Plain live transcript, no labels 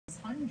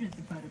hundreds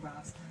of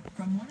photographs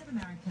from one of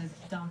America's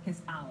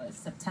darkest hours,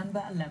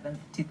 September 11th,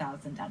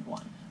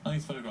 2001. And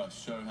these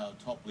photographs show how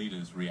top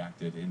leaders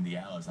reacted in the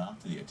hours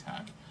after the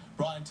attack.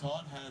 Brian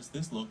Todd has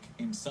this look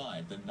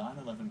inside the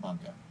 9/11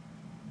 bunker.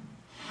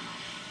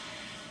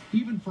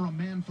 Even for a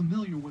man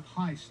familiar with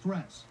high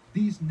stress,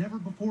 these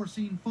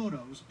never-before-seen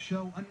photos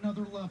show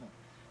another level.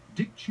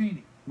 Dick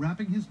Cheney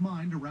wrapping his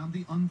mind around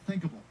the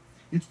unthinkable.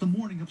 It's the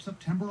morning of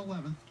September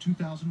 11th,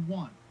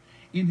 2001.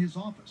 In his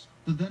office,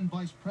 the then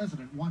vice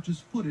president watches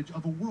footage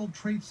of a World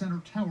Trade Center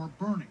tower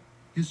burning,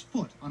 his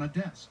foot on a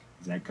desk.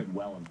 That could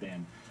well have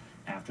been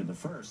after the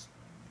first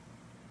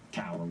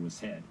tower was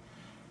hit,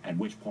 at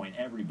which point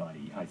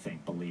everybody, I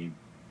think, believed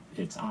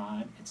it's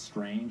odd, it's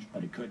strange,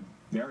 but it could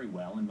very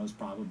well and most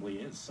probably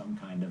is some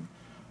kind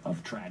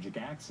of tragic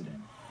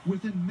accident.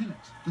 Within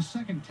minutes, the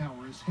second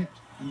tower is hit,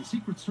 and the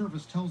Secret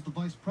Service tells the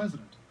vice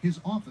president his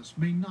office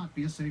may not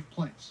be a safe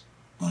place.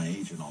 My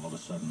agent all of a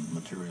sudden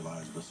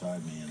materialized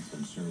beside me and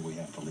said, "Sir, we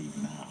have to leave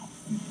now."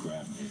 And he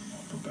grabbed me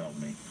and propelled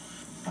me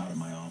out of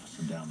my office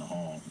and down the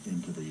hall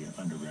into the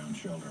underground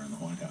shelter in the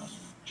White House.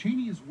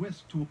 Cheney is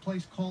whisked to a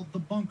place called the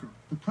bunker,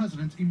 the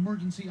president's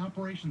emergency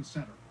operations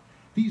center.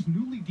 These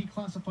newly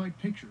declassified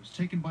pictures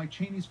taken by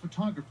Cheney's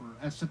photographer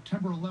as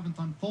September 11th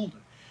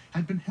unfolded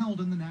had been held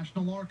in the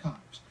National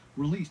Archives,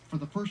 released for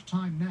the first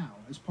time now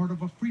as part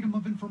of a Freedom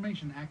of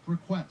Information Act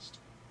request.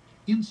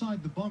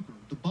 Inside the bunker,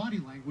 the body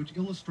language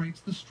illustrates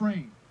the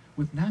strain.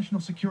 With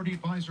National Security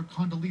Advisor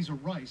Condoleezza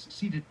Rice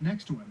seated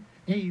next to him,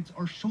 aides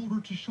are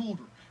shoulder to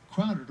shoulder,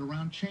 crowded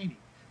around Cheney,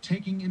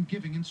 taking and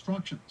giving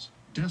instructions,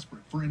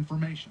 desperate for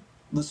information.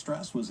 The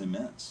stress was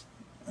immense.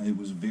 It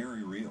was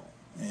very real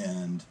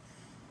and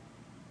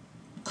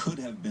could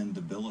have been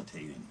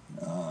debilitating.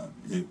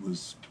 It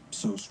was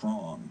so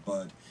strong,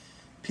 but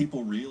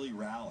people really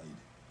rallied.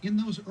 In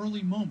those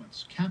early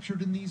moments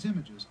captured in these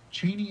images,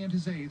 Cheney and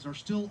his aides are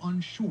still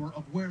unsure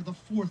of where the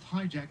fourth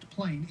hijacked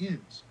plane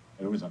is.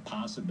 There was a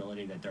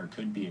possibility that there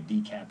could be a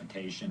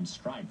decapitation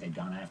strike. They'd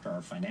gone after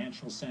our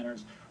financial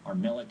centers, our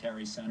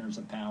military centers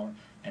of power,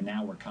 and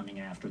now we're coming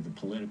after the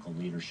political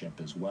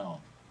leadership as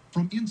well.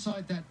 From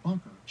inside that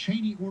bunker,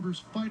 Cheney orders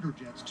fighter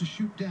jets to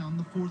shoot down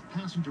the fourth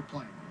passenger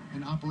plane,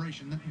 an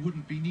operation that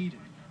wouldn't be needed.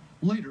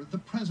 Later, the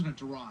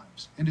president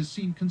arrives and is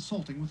seen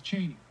consulting with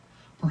Cheney.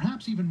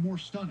 Perhaps even more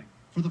stunning,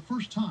 for the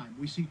first time,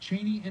 we see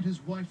Cheney and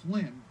his wife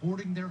Lynn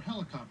boarding their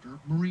helicopter,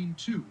 Marine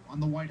 2, on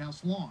the White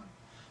House lawn,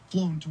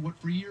 flown to what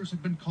for years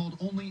had been called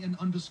only an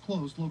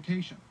undisclosed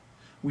location.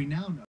 We now know